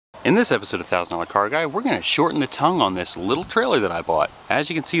In this episode of $1,000 Car Guy, we're going to shorten the tongue on this little trailer that I bought. As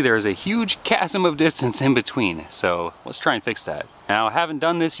you can see, there is a huge chasm of distance in between, so let's try and fix that. Now, I haven't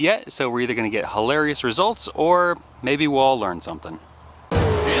done this yet, so we're either going to get hilarious results, or maybe we'll all learn something.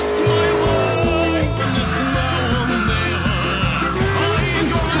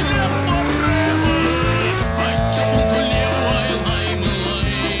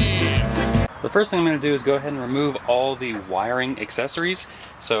 The first thing I'm going to do is go ahead and remove all the wiring accessories.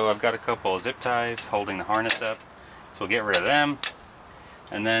 So I've got a couple of zip ties holding the harness up, so we'll get rid of them.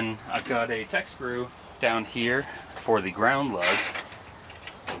 And then I've got a tech screw down here for the ground lug.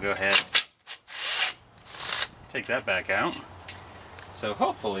 We'll go ahead, take that back out. So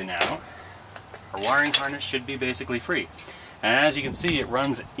hopefully now our wiring harness should be basically free. And as you can see, it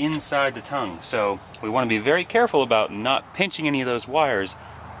runs inside the tongue, so we want to be very careful about not pinching any of those wires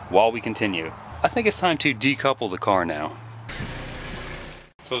while we continue. I think it's time to decouple the car now.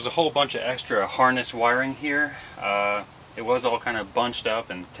 So there's a whole bunch of extra harness wiring here. It was all kind of bunched up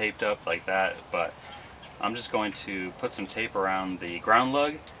and taped up like that, but I'm just going to put some tape around the ground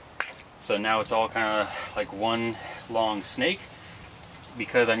lug. So now it's all kind of like one long snake,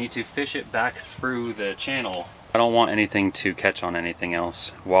 because I need to fish it back through the channel. I don't want anything to catch on anything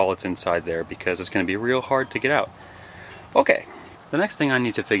else while it's inside there, because it's going to be real hard to get out. Okay. The next thing I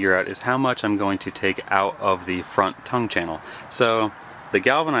need to figure out is how much I'm going to take out of the front tongue channel. So the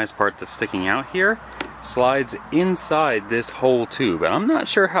galvanized part that's sticking out here slides inside this whole tube, and I'm not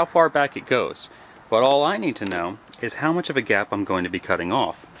sure how far back it goes. But all I need to know is how much of a gap I'm going to be cutting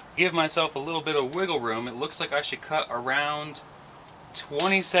off. Give myself a little bit of wiggle room. It looks like I should cut around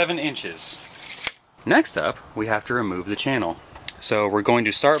 27 inches. Next up, we have to remove the channel. So we're going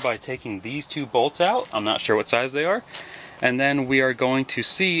to start by taking these two bolts out. I'm not sure what size they are. And then we are going to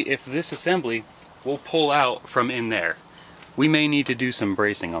see if this assembly will pull out from in there. We may need to do some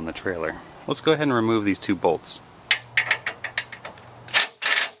bracing on the trailer. Let's go ahead and remove these two bolts.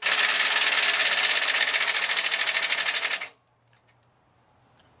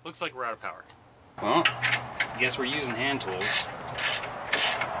 Looks like we're out of power. Well, I guess we're using hand tools.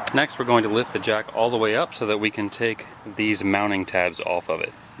 Next, we're going to lift the jack all the way up so that we can take these mounting tabs off of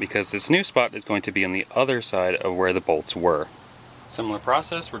it, because this new spot is going to be on the other side of where the bolts were. Similar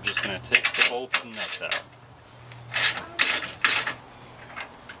process, we're just going to take the bolts and nuts out.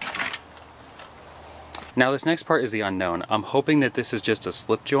 Now this next part is the unknown. I'm hoping that this is just a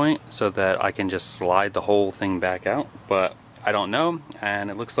slip joint so that I can just slide the whole thing back out, but I don't know, and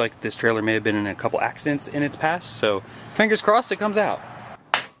it looks like this trailer may have been in a couple accidents in its past, so fingers crossed it comes out.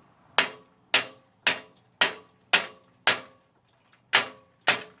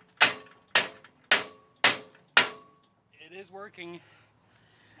 It's working.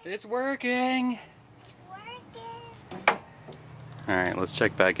 It's working. Alright, let's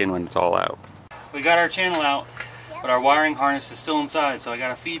check back in when it's all out. We got our channel out, but our wiring harness is still inside, so I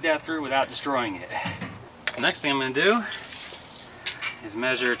gotta feed that through without destroying it. The next thing I'm gonna do is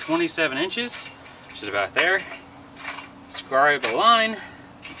measure 27 inches, which is about there. Scribe a line.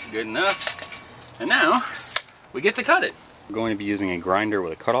 That's good enough. And now we get to cut it. We're going to be using a grinder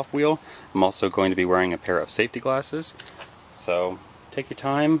with a cutoff wheel. I'm also going to be wearing a pair of safety glasses. So take your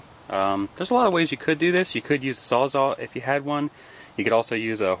time. There's a lot of ways you could do this. You could use a Sawzall if you had one. You could also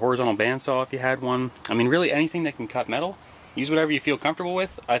use a horizontal bandsaw if you had one. I mean, really anything that can cut metal. Use whatever you feel comfortable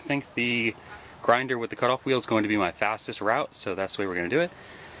with. I think the grinder with the cutoff wheel is going to be my fastest route, so that's the way we're going to do it.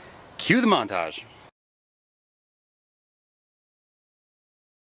 Cue the montage.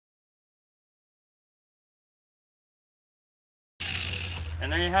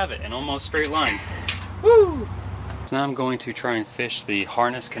 And there you have it, an almost straight line. Woo! So now I'm going to try and fish the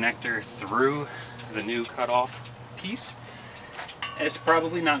harness connector through the new cutoff piece. It's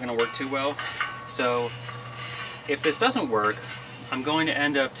probably not going to work too well, so if this doesn't work, I'm going to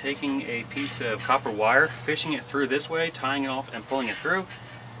end up taking a piece of copper wire, fishing it through this way, tying it off and pulling it through.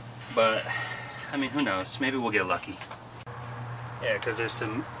 But, I mean, who knows, maybe we'll get lucky. Yeah, because there's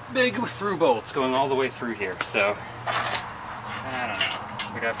some big through bolts going all the way through here, so I don't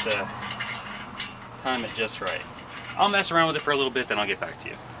know. We'd have to time it just right. I'll mess around with it for a little bit, then I'll get back to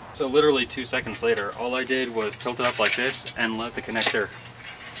you. So literally 2 seconds later, all I did was tilt it up like this and let the connector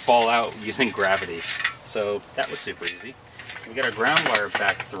fall out using gravity. So that was super easy. We got our ground wire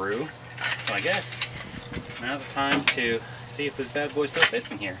back through, so I guess now's the time to see if this bad boy still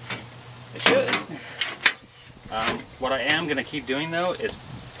fits in here. It should. What I am going to keep doing though is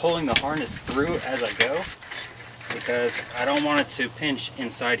pulling the harness through as I go, because I don't want it to pinch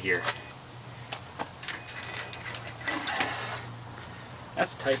inside here.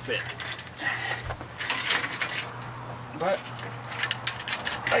 That's a tight fit. But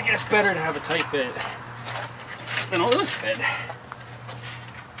I guess better to have a tight fit than a loose fit.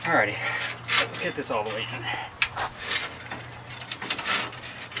 Alrighty, let's get this all the way in.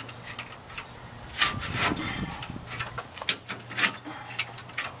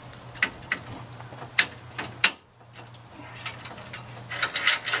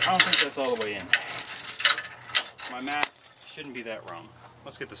 I don't think that's all the way in. My math shouldn't be that wrong.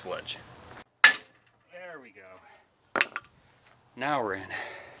 Let's get the sledge. There we go. Now we're in.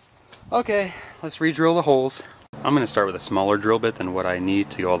 Okay, let's re-drill the holes. I'm going to start with a smaller drill bit than what I need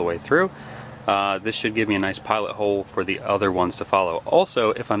to go all the way through. This should give me a nice pilot hole for the other ones to follow.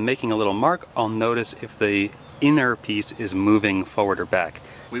 Also, if I'm making a little mark, I'll notice if the inner piece is moving forward or back.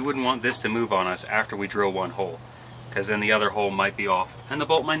 We wouldn't want this to move on us after we drill one hole, because then the other hole might be off and the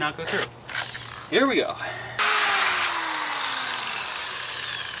bolt might not go through. Here we go.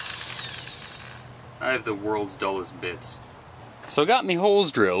 I have the world's dullest bits. So got me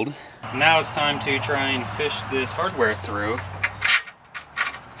holes drilled. Now it's time to try and fish this hardware through.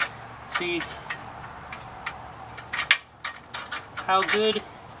 See how good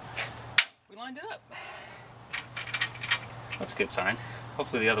we lined it up. That's a good sign.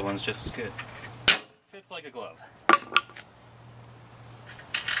 Hopefully the other one's just as good. Fits like a glove.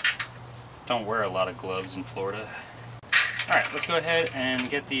 Don't wear a lot of gloves in Florida. Alright, let's go ahead and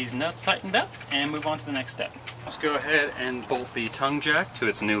get these nuts tightened up and move on to the next step. Let's go ahead and bolt the tongue jack to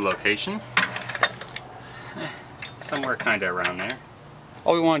its new location. Somewhere kind of around there.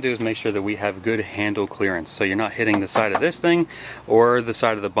 All we want to do is make sure that we have good handle clearance, so you're not hitting the side of this thing or the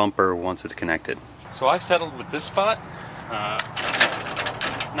side of the bumper once it's connected. So I've settled with this spot,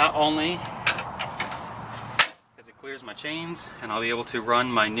 not only because it clears my chains and I'll be able to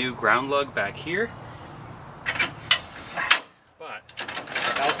run my new ground lug back here, but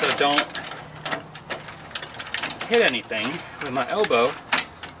I also don't hit anything with my elbow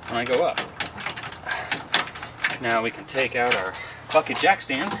when I go up. Now we can take out our bucket jack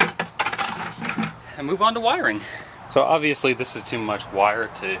stands and move on to wiring. So obviously this is too much wire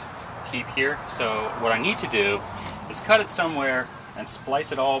to keep here, so what I need to do is cut it somewhere and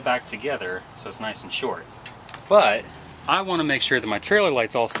splice it all back together so it's nice and short. But I want to make sure that my trailer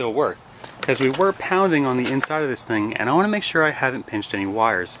lights all still work, because we were pounding on the inside of this thing and I want to make sure I haven't pinched any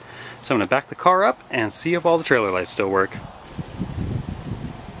wires. So I'm going to back the car up and see if all the trailer lights still work.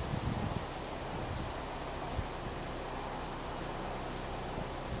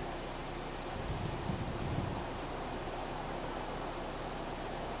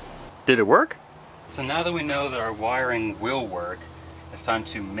 Did it work? So now that we know that our wiring will work, it's time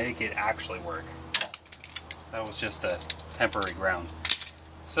to make it actually work. That was just a temporary ground.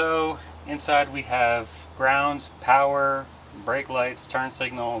 So inside we have ground, power, brake lights, turn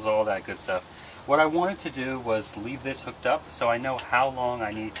signals, all that good stuff. What I wanted to do was leave this hooked up so I know how long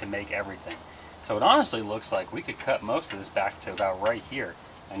I need to make everything. So it honestly looks like we could cut most of this back to about right here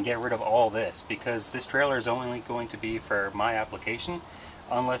and get rid of all this, because this trailer is only going to be for my application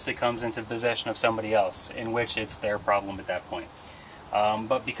unless it comes into the possession of somebody else, in which it's their problem at that point.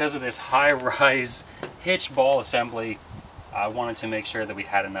 But because of this high-rise hitch ball assembly, I wanted to make sure that we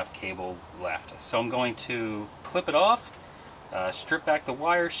had enough cable left. So I'm going to clip it off, strip back the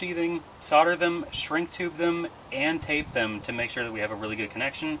wire sheathing, solder them, shrink tube them, and tape them to make sure that we have a really good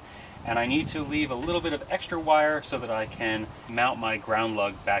connection. And I need to leave a little bit of extra wire so that I can mount my ground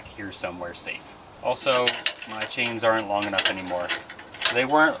lug back here somewhere safe. Also, my chains aren't long enough anymore. They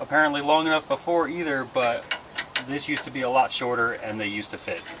weren't apparently long enough before either, but this used to be a lot shorter and they used to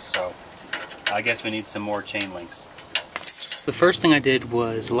fit. So I guess we need some more chain links. The first thing I did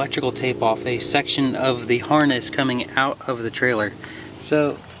was electrical tape off a section of the harness coming out of the trailer.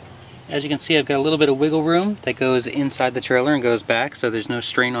 So as you can see, I've got a little bit of wiggle room that goes inside the trailer and goes back, so there's no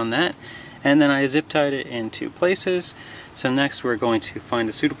strain on that. And then I zip tied it in two places. So next we're going to find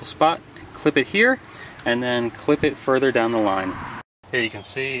a suitable spot, clip it here, and then clip it further down the line. Here you can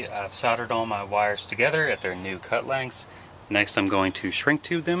see I've soldered all my wires together at their new cut lengths. Next I'm going to shrink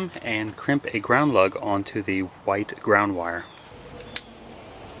tube them and crimp a ground lug onto the white ground wire.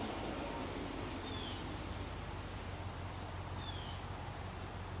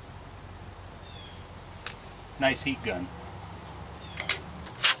 Nice heat gun.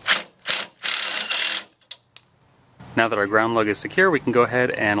 Now that our ground lug is secure, we can go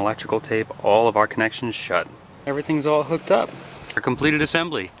ahead and electrical tape all of our connections shut. Everything's all hooked up. Our completed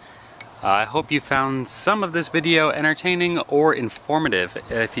assembly. I hope you found some of this video entertaining or informative.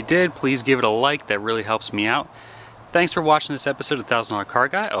 If you did, please give it a like. That really helps me out. Thanks for watching this episode of $1,000 Car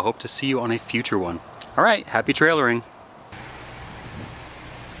Guy. I hope to see you on a future one. Alright, happy trailering.